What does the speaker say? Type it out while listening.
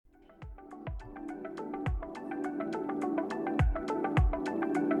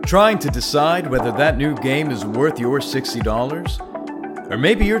Trying to decide whether that new game is worth your $60? Or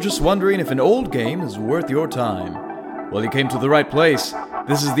maybe you're just wondering if an old game is worth your time. Well, you came to the right place.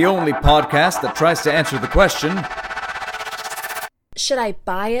 This is the only podcast that tries to answer the question, should I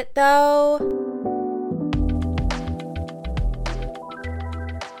buy it though?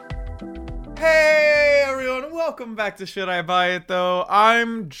 Hey everyone, welcome back to Should I Buy It Though?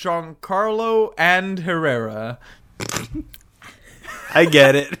 I'm Giancarlo and Herrera. I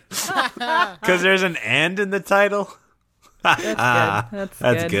get it. Because there's an "and" in the title.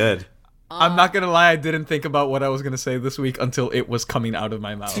 That's good. I'm not gonna lie, I didn't think about what I was gonna say this week until it was coming out of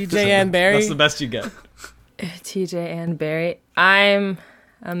my mouth. TJ and Barry? That's the best you get. TJ and Barry. I'm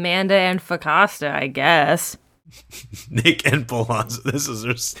Amanda and Fakasta, I guess. Nick and Palazzo. This is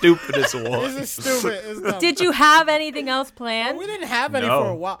their stupidest one. This is stupid. It's dumb. Did you have anything else planned? We didn't have any No. for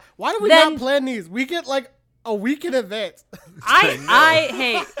a while. Why did we Then- not plan these? We get like a week in advance.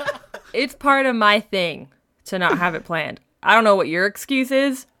 Hey, it's part of my thing to not have it planned. I don't know what your excuse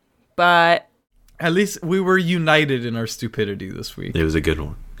is, but At least we were united in our stupidity this week. It was a good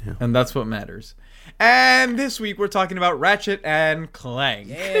one. Yeah. And that's what matters. And this week we're talking about Ratchet and Clank.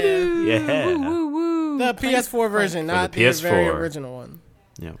 Yeah. woo woo. The PS4 version, not the PS4. very original one.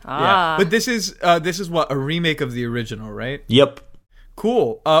 Yeah. Yeah. But this is what, a remake of the original, right? Yep.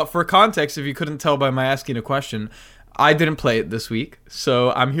 Cool. For context, if you couldn't tell by my asking a question, I didn't play it this week,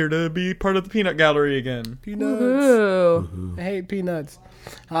 so I'm here to be part of the peanut gallery again. Peanuts. Ooh. I hate peanuts.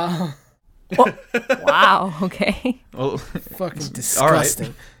 Wow, okay. Well, Fucking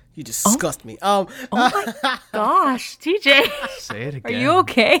disgusting. You disgust me. Oh my gosh, TJ. say it Are again. you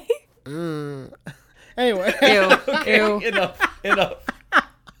okay? Anyway, Ew. Enough.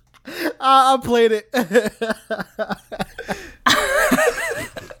 I played it.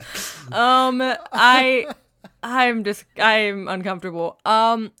 I'm uncomfortable.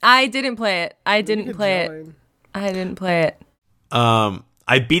 I didn't play it. I didn't play it.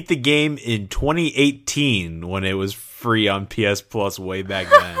 I beat the game in 2018 when it was free on PS Plus way back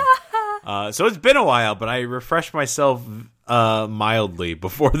then. So it's been a while, but I refreshed myself mildly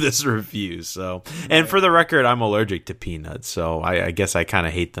before this review. So, and for the record, I'm allergic to peanuts, so I guess I kind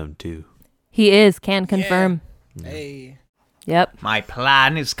of hate them too. He is. Can confirm. Hey. Yep. My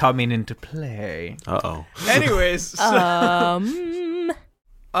plan is coming into play. Uh-oh. Anyways, so,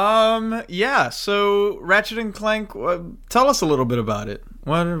 yeah. So Ratchet and Clank, tell us a little bit about it.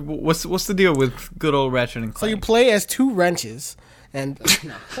 What's the deal with good old Ratchet and So Clank? you play as two wrenches, and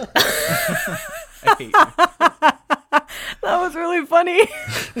I hate you. That was really funny.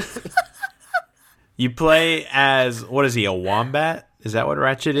 You play as, what is he, a wombat? Is that what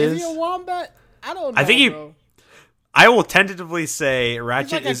Ratchet is? is he a wombat? I don't know. I think he- bro. I will tentatively say He's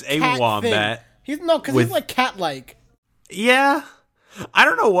Ratchet like is a cat wombat. thing. He's because with- he's like cat-like. Yeah. I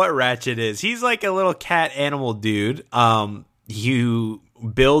don't know what Ratchet is. He's like a little cat animal dude. Who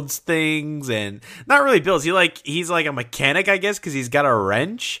builds things and not really builds. He's like a mechanic, I guess, because he's got a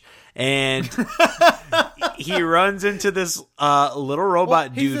wrench and he runs into this little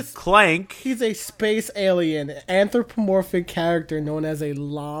robot dude, Clank. He's a space alien, anthropomorphic character known as a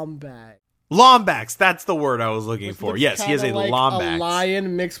Lombax. Lombax, that's the word I was looking for. Looks Yes, he is a kinda like Lombax. a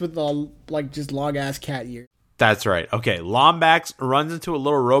lion mixed with just long ass cat ears. That's right. Okay, Lombax runs into a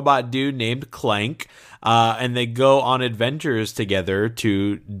little robot dude named Clank, and they go on adventures together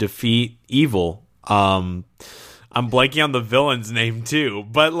to defeat evil. I'm blanking on the villain's name too,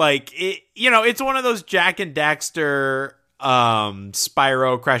 but it's one of those Jak and Daxter,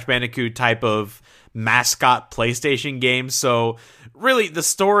 Spyro, Crash Bandicoot type of mascot PlayStation games. So really, the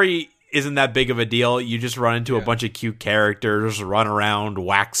story isn't that big of a deal. You just run into a bunch of cute characters, run around,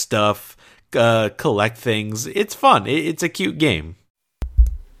 whack stuff, collect things. It's fun. It's a cute game.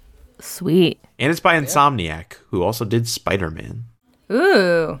 Sweet. And it's by Insomniac, who also did Spider-Man.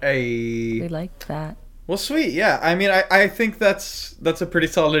 Ooh. Hey. We liked that. Well, sweet, yeah. I mean, I think that's a pretty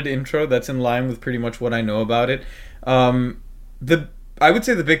solid intro. That's in line with pretty much what I know about it. I would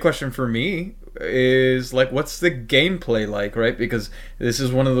say the big question for me is, like, what's the gameplay like, right? Because this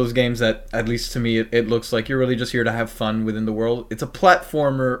is one of those games that, at least to me, it looks like you're really just here to have fun within the world. It's a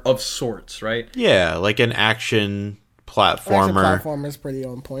platformer of sorts, right? Yeah, like an action platformer. Action platformer is pretty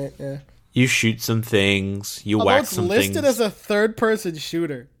on point, yeah. You shoot some things, you Although whack it's some listed things. as a third-person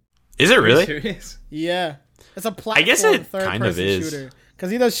shooter. Is it Are you really? serious? Yeah. It's a platform guess it third-person kind of is. shooter.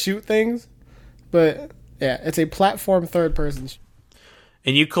 Because he does shoot things, but, yeah, it's a platform third-person shooter.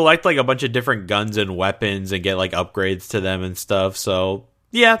 And you collect like a bunch of different guns and weapons and get like upgrades to them and stuff. So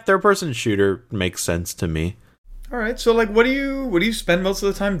yeah, third person shooter makes sense to me. All right. So like, what do you spend most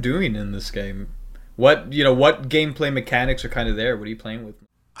of the time doing in this game? What gameplay mechanics are kind of there? What are you playing with?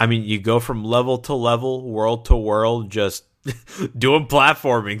 I mean, you go from level to level, world to world, just doing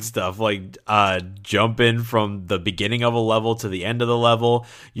platforming stuff, like jumping from the beginning of a level to the end of the level.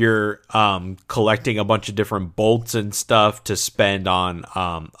 You're collecting a bunch of different bolts and stuff to spend on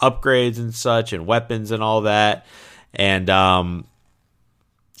upgrades and such, and weapons and all that. And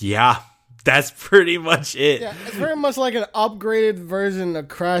yeah, that's pretty much it. Yeah, it's very much like an upgraded version of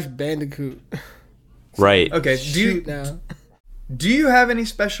Crash Bandicoot. Right. Okay. Now. Do you have any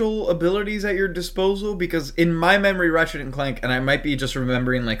special abilities at your disposal? Because in my memory, Ratchet and Clank, and I might be just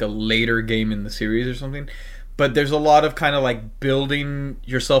remembering like a later game in the series or something, but there's a lot of kind of like building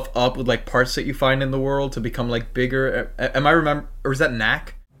yourself up with like parts that you find in the world to become like bigger. Am I remember, or is that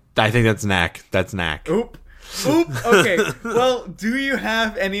Knack? I think that's Knack. That's Knack. Oop. Okay. Well, do you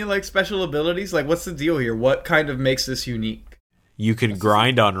have any like special abilities? Like, what's the deal here? What kind of makes this unique? You can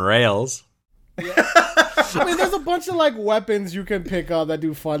grind on rails. I mean, there's a bunch of like weapons you can pick up that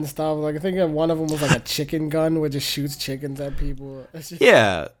do fun stuff. Like I think one of them was like a chicken gun, which just shoots chickens at people.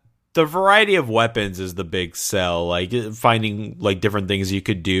 Yeah, the variety of weapons is the big sell. Like finding like different things you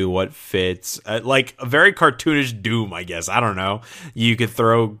could do, what fits. Like a very cartoonish Doom, I guess. I don't know. You could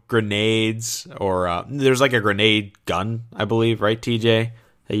throw grenades, or there's like a grenade gun, I believe, right, TJ,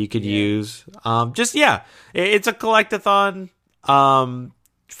 that you could use. It's a collectathon.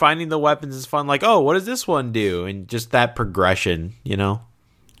 Finding the weapons is fun. Like, oh, what does this one do? And just that progression, not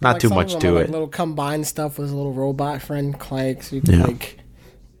like too much to like it. Little combined stuff with a little robot friend Clank, so you can like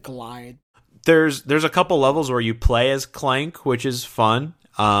glide. There's a couple levels where you play as Clank, which is fun.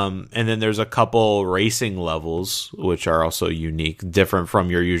 And then there's a couple racing levels, which are also unique, different from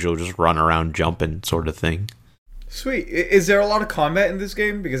your usual just run around jumping sort of thing. Sweet. Is there a lot of combat in this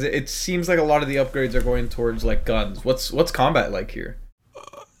game? Because it seems like a lot of the upgrades are going towards like guns. What's combat like here?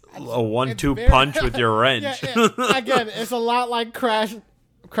 A 1-2 punch with your wrench. Yeah. Again, it's a lot like Crash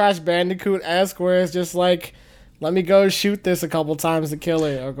Bandicoot-esque, where it's just like, let me go shoot this a couple times to kill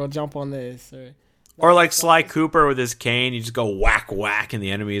it, or go jump on this. Or like Sly Cooper with his cane, you just go whack, whack, and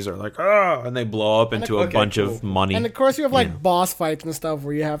the enemies are like, oh, and they blow up into a bunch of money. And of course you have like boss fights and stuff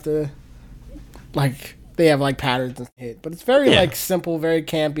where you have to, like, they have like patterns and hit. But it's very like simple, very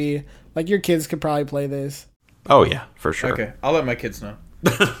campy. Like your kids could probably play this. Oh yeah, for sure. Okay, I'll let my kids know.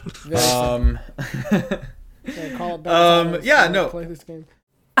 Call it back no. Play this game.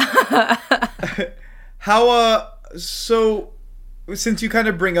 How so since you kind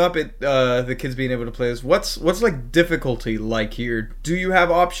of bring up it the kids being able to play this, what's like difficulty like here? Do you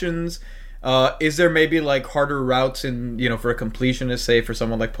have options? Is there maybe like harder routes in, for a completionist, say for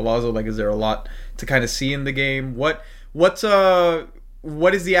someone like Palazzo, like is there a lot to kind of see in the game? What is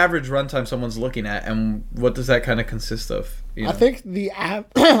the average runtime someone's looking at, and what does that kind of consist of? I think the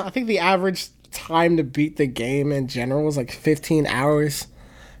average time to beat the game in general is like 15 hours.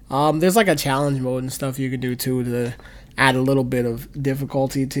 There's like a challenge mode and stuff you can do too to add a little bit of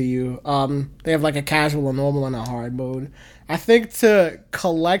difficulty to you. They have like a casual, a normal, and a hard mode. I think to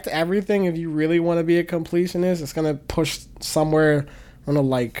collect everything, if you really want to be a completionist, it's gonna push somewhere,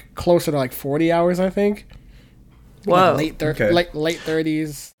 like closer to like 40 hours, I think. Whoa. Like late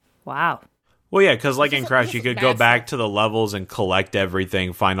 30s. Wow. Well, yeah, because like in Crash, you could go back to the levels and collect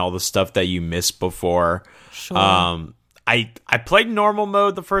everything, find all the stuff that you missed before. Sure. I played normal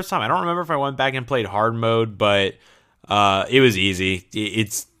mode the first time. I don't remember if I went back and played hard mode, but it was easy.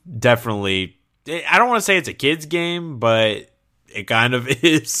 It's definitely... I don't want to say it's a kid's game, but it kind of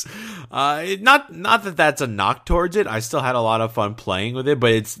is. Not that that's a knock towards it. I still had a lot of fun playing with it,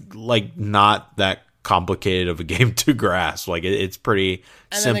 but it's like not that complicated of a game to grasp. Like it's pretty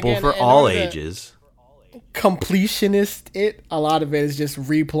simple for all ages. Completionist, a lot of it is just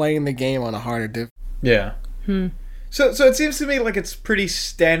replaying the game on a harder difficulty. Yeah. So it seems to me like it's pretty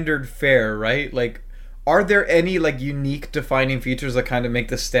standard fare, right? Like, are there any like unique defining features that kind of make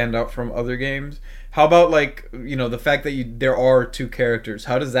this stand out from other games? How about like, the fact that there are two characters?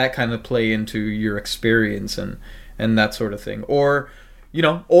 How does that kind of play into your experience and that sort of thing? Or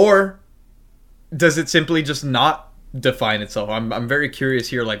does it simply just not define itself? I'm very curious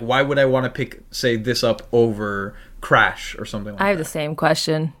here. Like, why would I want to pick, say, this up over Crash or something like that? I have the same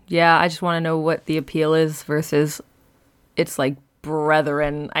question. Yeah, I just want to know what the appeal is versus it's like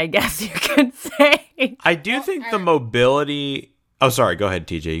brethren, I guess you could say. I do think the mobility... Oh, sorry. Go ahead,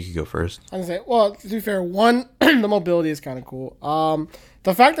 TJ. You can go first. I was gonna say, well, to be fair, one, the mobility is kind of cool.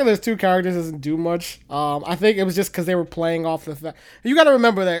 The fact that there's two characters doesn't do much. I think it was just because they were playing off the fact. You got to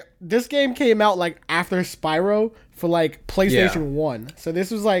remember that this game came out like after Spyro for like PlayStation 1. So this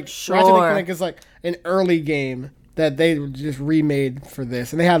was like Ratchet and Clank is like an early game that they just remade for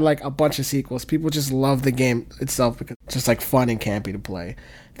this, and they had like a bunch of sequels. People just love the game itself because it's just like fun and campy to play.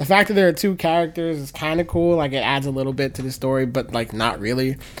 The fact that there are 2 characters is kind of cool. Like, it adds a little bit to the story, but like not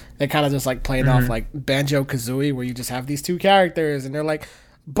really. They kind of just like played off like Banjo-Kazooie, where you just have these 2 characters and they're like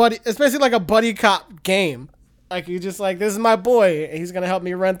buddy. It's basically like a buddy cop game. Like, you just like, this is my boy, and he's gonna help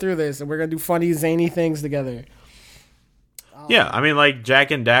me run through this, and we're gonna do funny, zany things together. Yeah, I mean, like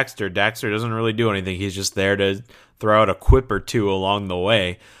Jak and Daxter. Daxter doesn't really do anything. He's just there to throw out a quip or 2 along the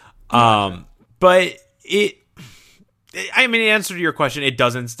way. But in answer to your question, it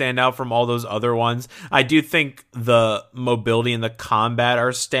doesn't stand out from all those other ones. I do think the mobility and the combat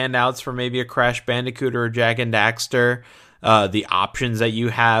are standouts for maybe a Crash Bandicoot or a Jak and Daxter. The options that you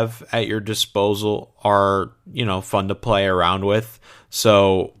have at your disposal are, fun to play around with.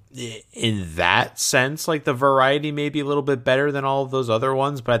 So in that sense, like, the variety may be a little bit better than all of those other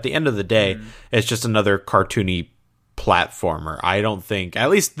ones. But at the end of the day, it's just another cartoony platformer. I don't think, at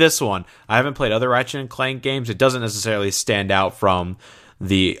least this one, I haven't played other Ratchet and Clank games. It doesn't necessarily stand out from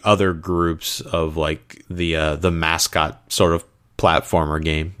the other groups of like the mascot sort of platformer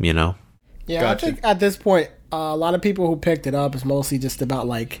game, Yeah, Gotcha. I think at this point, a lot of people who picked it up is mostly just about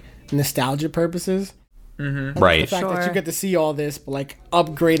like nostalgia purposes. Right. The fact that you get to see all this, but like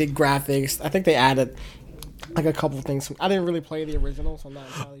upgraded graphics. I think they added like a couple things. I didn't really play the original, so I'm not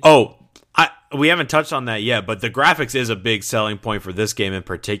entirely sure. We haven't touched on that yet, but the graphics is a big selling point for this game in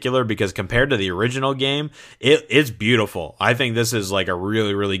particular, because compared to the original game, it's beautiful. I think this is like a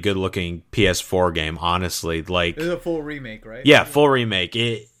really, really good looking PS4 game, honestly. Like, This is a full remake, right? yeah, full remake.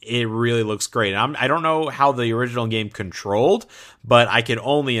 It really looks great. I don't know how the original game controlled, but I can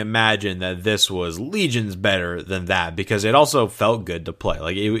only imagine that this was legions better than that, because it also felt good to play.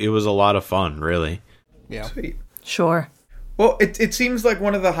 Like, it was a lot of fun, really. Yeah. Sweet. Sure. Well, it seems like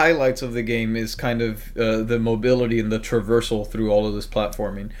one of the highlights of the game is kind of the mobility and the traversal through all of this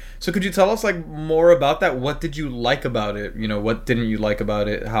platforming. So could you tell us like more about that? What did you like about it? What didn't you like about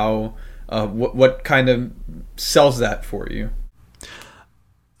it? How what kind of sells that for you?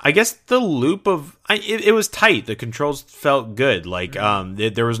 I guess the loop of it was tight. The controls felt good. Like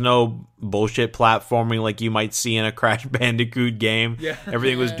there was no bullshit platforming like you might see in a Crash Bandicoot game. Yeah.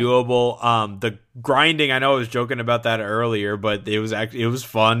 Everything was doable. The grinding, I know I was joking about that earlier, but it was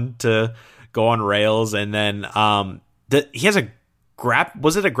fun to go on rails. And then he has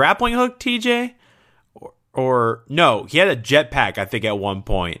was it a grappling hook, TJ? Or no, he had a jetpack, I think, at one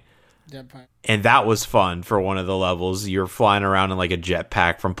point. Jetpack. And that was fun for one of the levels. You're flying around in like a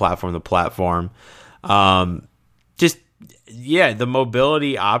jetpack from platform to platform. The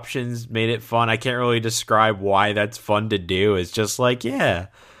mobility options made it fun. I can't really describe why that's fun to do. It's just like, yeah,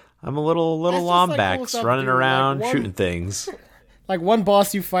 I'm a little That's just, Lombax like, cool stuff to running do. Like, around one- shooting things. Like, one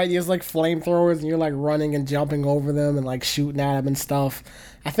boss you fight, he has like flamethrowers, and you're like running and jumping over them and like shooting at him and stuff.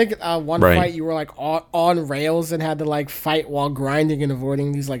 I think one Right. fight you were like on rails and had to like fight while grinding and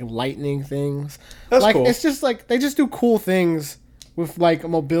avoiding these like lightning things. That's like cool. It's just like they just do cool things with like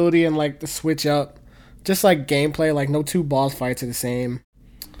mobility and like the switch up, just like gameplay. Like, no 2 boss fights are the same.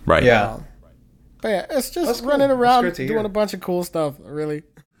 Right. Yeah. But yeah, it's just That's cool. running That's around great to doing hear. a bunch of cool stuff. Really.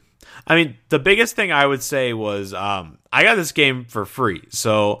 I mean, the biggest thing I would say was I got this game for free.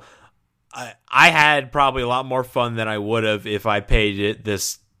 So I had probably a lot more fun than I would have if I paid it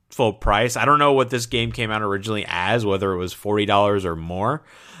this full price. I don't know what this game came out originally as, whether it was $40 or more.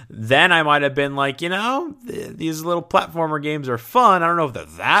 Then I might have been like, these little platformer games are fun. I don't know if they're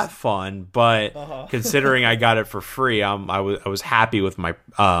that fun, but considering I got it for free, I was happy with my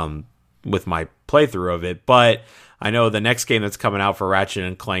playthrough of it. But I know the next game that's coming out for Ratchet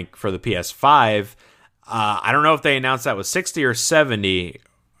and Clank for the PS5, I don't know if they announced that was 60 or 70.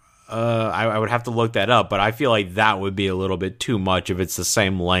 I would have to look that up, but I feel like that would be a little bit too much if it's the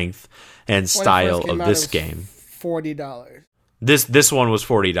same length and When it first style came of out, this it was game. $40. This one was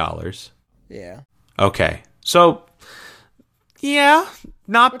 $40. Yeah. Okay, so yeah,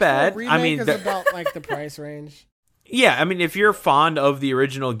 not Which bad. remake I mean, is about like the price range. yeah, I mean, if you're fond of the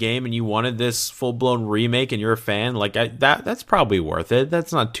original game and you wanted this full blown remake and you're a fan, like that's probably worth it.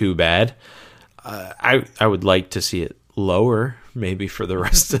 That's not too bad. I would like to see it lower, maybe for the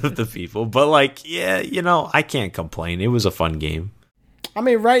rest of the people, but like, yeah, I can't complain. It was a fun game. I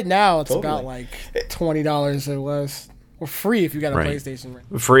mean, right now it's Totally. about like $20 or less, or free if you got a Right.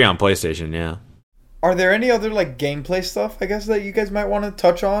 PlayStation. Free on PlayStation, yeah. Are there any other like gameplay stuff, I guess, that you guys might want to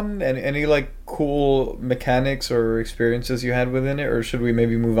touch on? And any like cool mechanics or experiences you had within it, or should we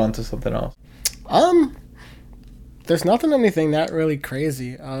maybe move on to something else? There's anything that really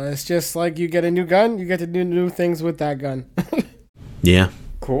crazy. It's just like you get a new gun, you get to do new things with that gun. Yeah.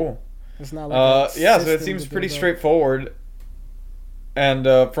 Cool. It's not like yeah, so it seems pretty straightforward.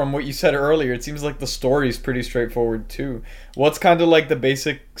 And from what you said earlier, it seems like the story is pretty straightforward too. What's kind of like the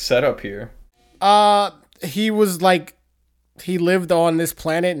basic setup here? He was like, he lived on this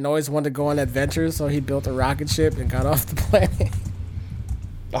planet and always wanted to go on adventures, so he built a rocket ship and got off the planet.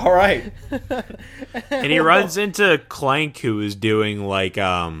 All right. And he runs into Clank, who is doing like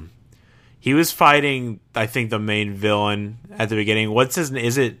he was fighting, I think, the main villain at the beginning. What's his name?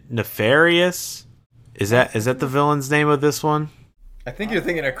 Is it Nefarious? Is that the villain's name of this one? I think you're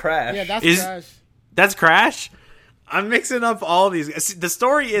thinking of Crash. Yeah, that's Crash. That's Crash? I'm mixing up all these. See, the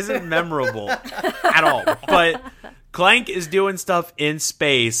story isn't memorable at all, but Clank is doing stuff in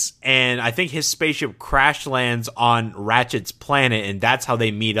space, and I think his spaceship crash lands on Ratchet's planet, and that's how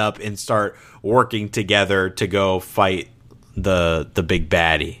they meet up and start working together to go fight the big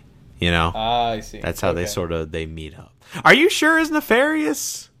baddie. You know? I see. That's how they meet up. Are you sure it's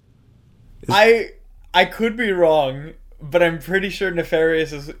Nefarious? I could be wrong, but I'm pretty sure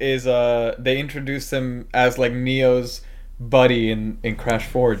Nefarious is they introduced him as like Neo's buddy in Crash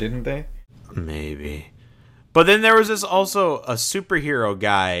 4, didn't they? Maybe. But then there was this also a superhero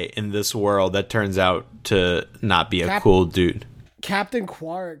guy in this world that turns out to not be a cool dude. Captain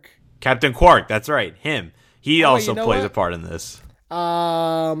Quark. Captain Quark, that's right. Him. He also plays a part in this.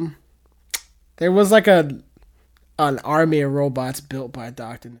 There was like an army of robots built by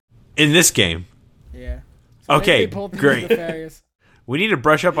Dr. In this game. Yeah. So okay, great. Nefarious. We need to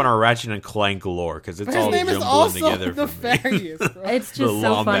brush up on our Ratchet and Clank lore because it's all jumbling together. Nefarious, bro. It's just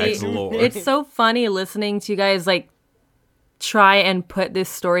so funny. It's so funny listening to you guys like try and put this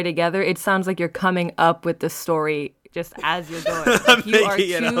story together. It sounds like you're coming up with the story just as you're going. Like you are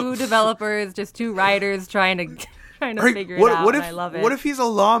two developers, just two writers trying to figure it out. I love it. What if he's a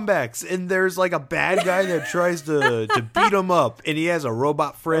Lombax and there's like a bad guy that tries to beat him up and he has a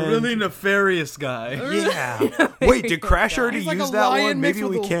robot friend? A really nefarious guy. Yeah. Wait, did Crash already use that one? Maybe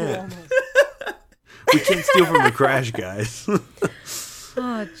we can't. We can't steal from the Crash guys.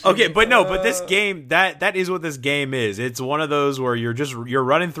 Oh, okay, but this game, that is what this game is. It's one of those where you're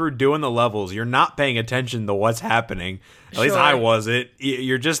running through doing the levels. You're not paying attention to what's happening. At least I wasn't.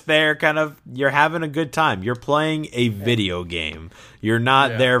 You're just there you're having a good time. You're playing a video game. You're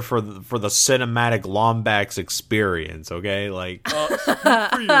not there for the cinematic Lombax experience, okay? Like speak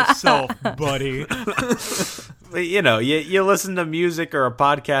for yourself, buddy. You know, you listen to music or a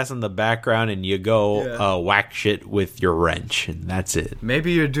podcast in the background and you go whack shit with your wrench, and that's it.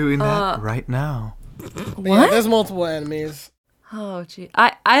 Maybe you're doing that right now. What? Yeah, there's multiple enemies. Oh, gee.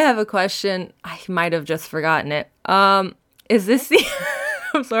 I have a question. I might have just forgotten it. Is this the...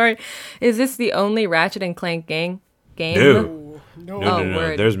 I'm sorry. Is this the only Ratchet and Clank game? No.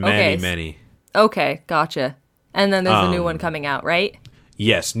 Word. There's many. Okay, gotcha. And then there's a new one coming out, right?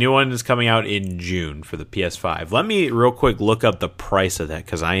 Yes, new one is coming out in June for the PS5. Let me real quick look up the price of that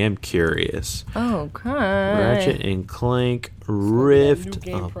because I am curious. Okay. Ratchet and Clank Rift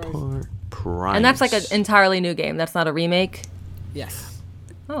Apart price. And that's like an entirely new game. That's not a remake? Yes.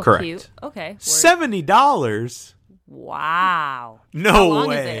 Oh, correct. Cute. Okay. $70. Wow. No how long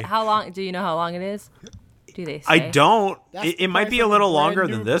way. Is it? How long? Do you know how long it is? Do they say? I don't. That's It might be a little longer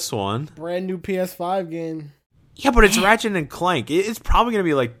than this one. Brand new PS5 game. Yeah, but it's Ratchet and Clank. It's probably going to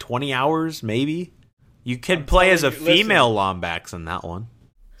be like 20 hours, maybe. You can play as a female Lombax in that one.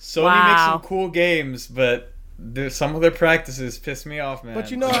 Sony makes some cool games, but some of their practices piss me off, man. But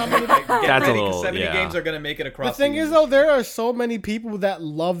you know how many... That's a little, 70 games are going to make it across the thing is, though, there are so many people that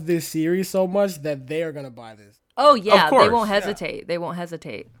love this series so much that they are going to buy this. Oh, yeah. Of course. They won't hesitate. Yeah. They won't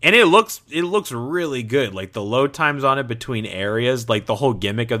hesitate. And it looks really good. Like, the load times on it between areas, like, the whole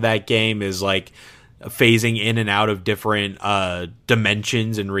gimmick of that game is, like, phasing in and out of different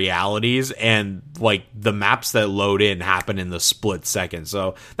dimensions and realities, and like the maps that load in happen in the split second,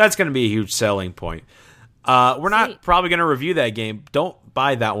 so that's going to be a huge selling point. We're not probably going to review that game. Don't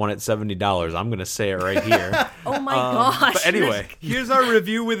buy that one at $70. I'm going to say it right here. Oh my gosh. But anyway, here's our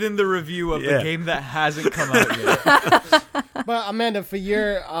review within the review of the game that hasn't come out yet. But Amanda, for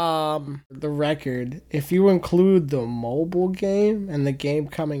your the record, if you include the mobile game and the game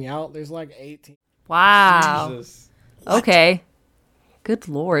coming out, there's like 18. Wow. Jesus. Okay. Good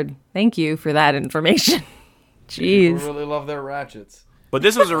Lord. Thank you for that information. Jeez. People really love their Ratchets. but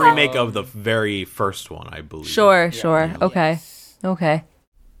this was a remake of the very first one, I believe. Sure. Okay. Okay.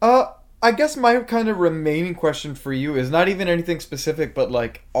 I guess my kind of remaining question for you is not even anything specific, but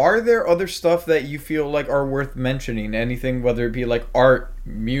like, are there other stuff that you feel like are worth mentioning? Anything, whether it be like art,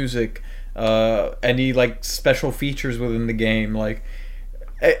 music, any like special features within the game, like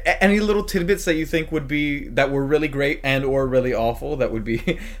Any little tidbits that you think were really great and or really awful that would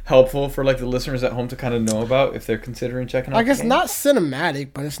be helpful for like the listeners at home to kind of know about if they're considering checking out? Like, it's not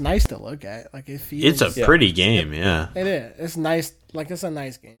cinematic, but it's nice to look at. Like, it's a pretty game, yeah. It is. It's nice. Like, it's a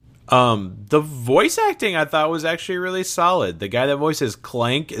nice game. The voice acting I thought was actually really solid. The guy that voices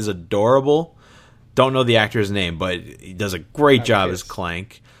Clank is adorable. Don't know the actor's name, but he does a great job as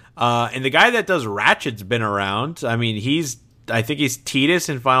Clank. And the guy that does Ratchet's been around. I mean, I think he's Tidus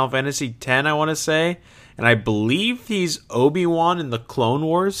in Final Fantasy X, I want to say. And I believe he's Obi-Wan in the Clone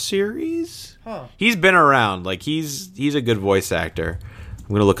Wars series. Huh. He's been around. Like, he's a good voice actor. I'm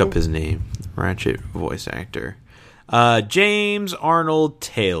going to look up his name. Ratchet voice actor. James Arnold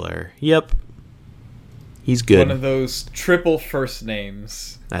Taylor. Yep. He's good. One of those triple first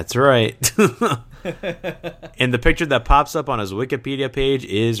names. That's right. And the picture that pops up on his Wikipedia page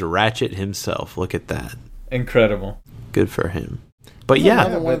is Ratchet himself. Look at that. Incredible. Good for him. But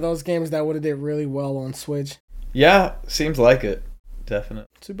yeah, one of those games that would have did really well on Switch. Yeah, seems like it. Definitely.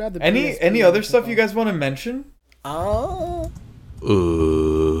 Too bad. Any other stuff you guys want to mention?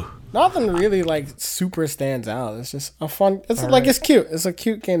 Nothing really like super stands out. It's just a fun. It's like it's cute. It's a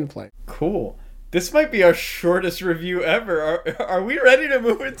cute game to play. Cool. This might be our shortest review ever. Are we ready to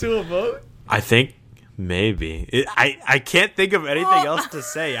move into a vote? I think maybe. I can't think of anything else to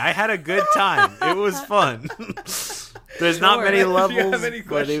say. I had a good time. It was fun. There's not many levels,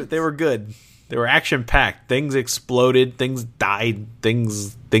 but they were good. They were action-packed. Things exploded. Things died.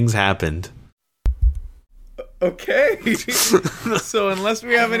 Things happened. Okay. So unless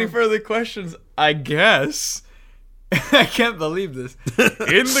we have any further questions, I guess. I can't believe this.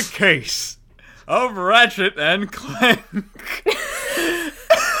 In the case of Ratchet and Clank.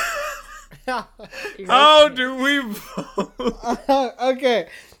 How do we vote? Okay,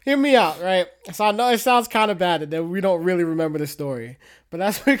 hear me out, right? So I know it sounds kind of bad that we don't really remember the story, but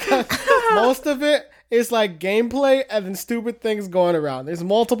that's because most of it is like gameplay and then stupid things going around. There's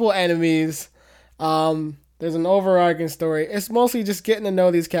multiple enemies. There's an overarching story. It's mostly just getting to know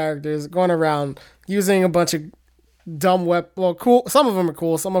these characters, going around using a bunch of dumb well, cool. Some of them are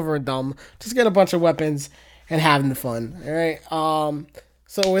cool, some of them are dumb. Just get a bunch of weapons and having fun. All right.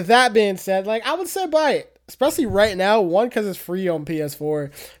 So with that being said, like, I would say buy it, especially right now. 1, because it's free on PS4.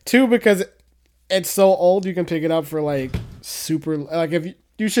 2, because it's so old you can pick it up for like super. Like, if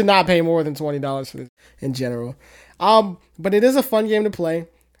you should not pay more than $20 for this in general. But it is a fun game to play.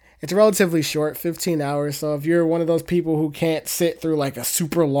 It's relatively short, 15 hours. So if you're one of those people who can't sit through like a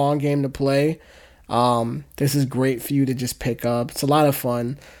super long game to play, this is great for you to just pick up. It's a lot of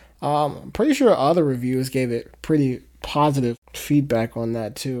fun. I'm pretty sure other reviews gave it pretty positive feedback on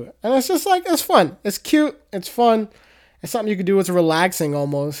that too. And it's just like, it's fun. It's cute. It's fun. It's something you can do. It's relaxing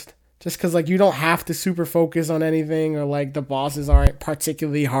almost. Just because like you don't have to super focus on anything, or like the bosses aren't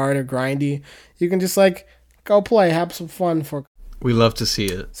particularly hard or grindy. You can just like go play, have some fun for. We love to see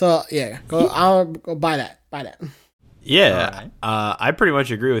it. So yeah, I'll go buy that. Buy that. Yeah, right. I pretty much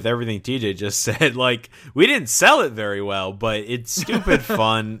agree with everything TJ just said. Like, we didn't sell it very well, but it's stupid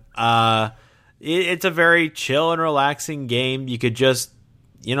fun. It's a very chill and relaxing game. You could just,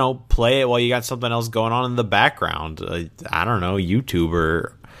 play it while you got something else going on in the background. I don't know, YouTube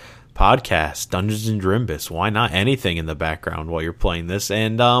or podcast, Dungeons and Drimbus. Why not? Anything in the background while you're playing this.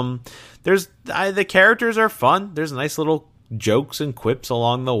 And the characters are fun. There's nice little jokes and quips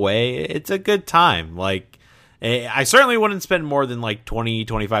along the way. It's a good time. Like, I certainly wouldn't spend more than like $20,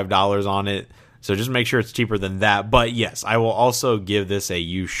 $25 on it. So just make sure it's cheaper than that. But yes, I will also give this a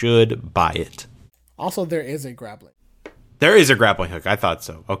you should buy it. Also, there is a grappling. There is a grappling hook. I thought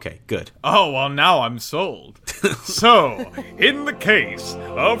so. Okay, good. Oh, well, now I'm sold. So, in the case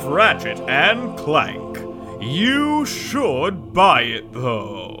of Ratchet and Clank, you should buy it,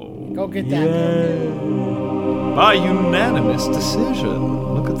 though. Go get that. By unanimous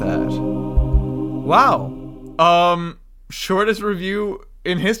decision. Look at that. Wow. Shortest review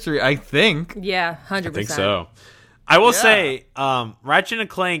in history, I think. Yeah, 100%. I think so. I will say, Ratchet and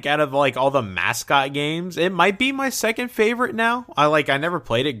Clank, out of like all the mascot games, it might be my second favorite now. I never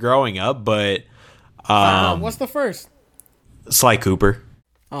played it growing up, but what's the first? Sly Cooper.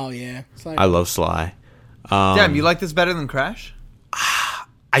 Oh yeah, I love Sly. Damn, you like this better than Crash?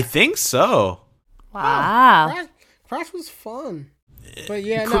 I think so. Wow. Crash was fun. But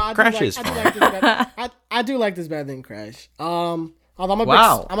yeah, Crash is fun. I do like this better than Crash. Although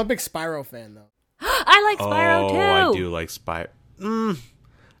I'm a big Spyro fan though. I like Spyro too. I do like Spyro.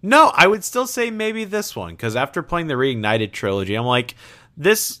 No, I would still say maybe this one, because after playing the Reignited trilogy, I'm like,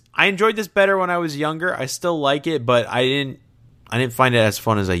 this. I enjoyed this better when I was younger. I still like it, but I didn't find it as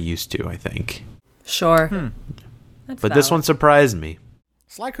fun as I used to, I think. Sure. But this one surprised me.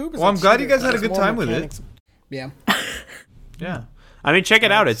 Sly Cooper's Well, I'm glad you guys had a good time with it. Yeah. Yeah. I mean, check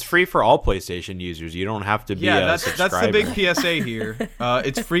it out. It's free for all PlayStation users. You don't have to be a subscriber. That's the big PSA here.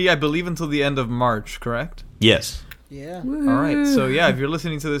 It's free, I believe, until the end of March, correct? Yes. Yeah. All right. So, yeah, if you're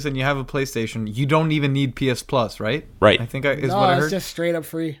listening to this and you have a PlayStation, you don't even need PS Plus, right? Right. I think is what I heard. It's just straight up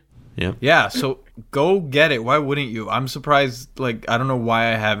free. Yeah. Yeah, so go get it. Why wouldn't you? I'm surprised. Like, I don't know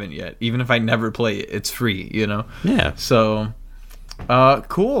why I haven't yet. Even if I never play it, it's free, you know? Yeah. So,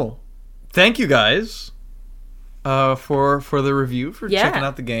 cool. Thank you guys for the review, for checking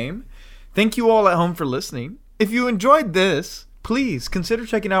out the game. Thank you all at home for listening. If you enjoyed this, please consider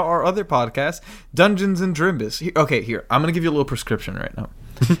checking out our other podcast, Dungeons and Drimbus. Here, I'm going to give you a little prescription right now.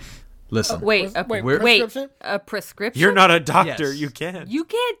 Listen. Wait, a prescription? You're not a doctor. Yes. You can't. You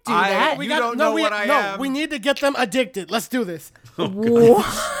can't do that. You don't know what I am. We need to get them addicted. Let's do this.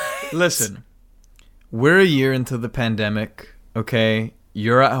 Listen, we're a year into the pandemic, okay?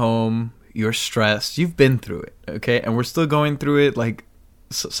 You're at home. You're stressed. You've been through it, okay? And we're still going through it. Like,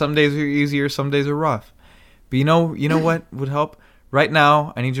 some days are easier, some days are rough. But you know what would help? Right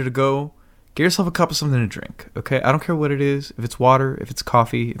now, I need you to go get yourself a cup of something to drink, okay? I don't care what it is. If it's water, if it's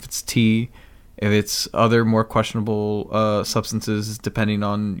coffee, if it's tea, if it's other more questionable substances, depending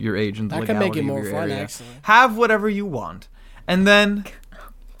on your age and the legality of your area. That can make it more fun, actually. Have whatever you want. And then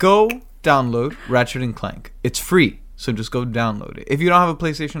go download Ratchet & Clank. It's free. So just go download it. If you don't have a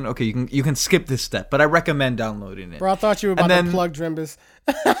PlayStation, okay, you can skip this step, but I recommend downloading it. Bro, I thought you were about to plug Drimbus.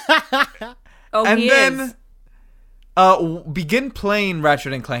 Begin playing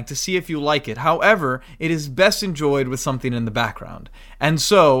Ratchet & Clank to see if you like it. However, it is best enjoyed with something in the background. And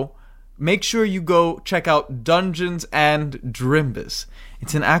so, make sure you go check out Dungeons and Drimbus.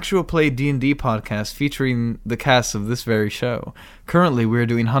 It's an actual play D&D podcast featuring the cast of this very show. Currently, we're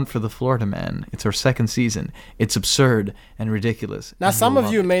doing Hunt for the Florida Man. It's our second season. It's absurd and ridiculous. Now, some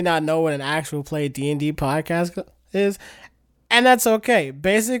of you may not know what an actual play D&D podcast is, and that's okay.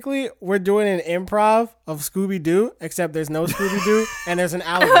 Basically, we're doing an improv of Scooby-Doo, except there's no Scooby-Doo, and there's an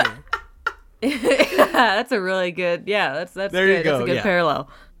alligator. That's a really good, that's there good. You go. That's a good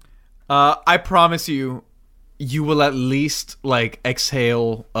parallel. I promise you, you will at least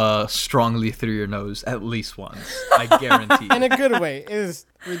exhale strongly through your nose at least once. I guarantee. In a good way. It is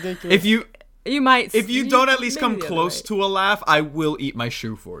ridiculous. If you don't at least come close way. To a laugh, I will eat my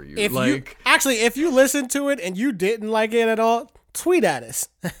shoe for you. If you listen to it and you didn't like it at all, tweet at us.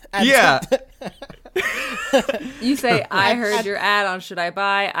 You say, I heard your ad on Should I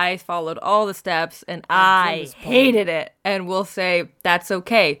Buy? I followed all the steps and I hated it. And we'll say, that's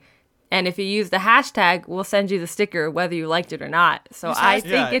okay. And if you use the hashtag, we'll send you the sticker whether you liked it or not. So I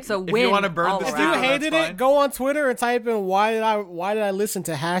think it's a win. If you want to burn the sticker, if you hated it, go on Twitter and type in why did I listen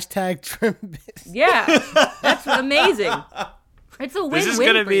to hashtag Drimbus. Yeah, that's amazing. It's a win-win. This is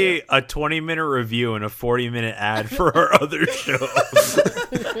going to be a 20-minute review and a 40-minute ad for our other show.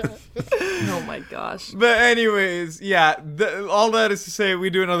 Oh my gosh. But anyways, all that is to say,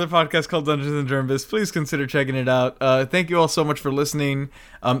 we do another podcast called Dungeons and Drimbus. Please consider checking it out. Thank you all so much for listening.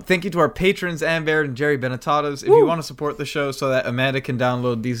 Thank you to our patrons, Ann Baird and Jerry Benetatos. If you want to support the show so that Amanda can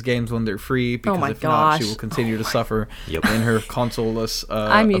download these games when they're free, because not, she will continue to suffer in her console-less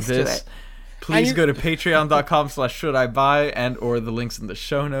I'm used abyss. to it. Please go to patreon.com/shouldIbuy and or the links in the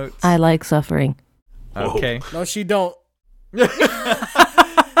show notes. I like suffering. Okay. No, she don't.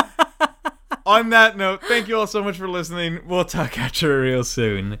 On that note, thank you all so much for listening. We'll talk at you real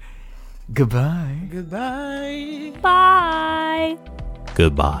soon. Goodbye. Goodbye. Bye.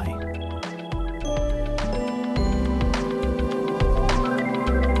 Goodbye.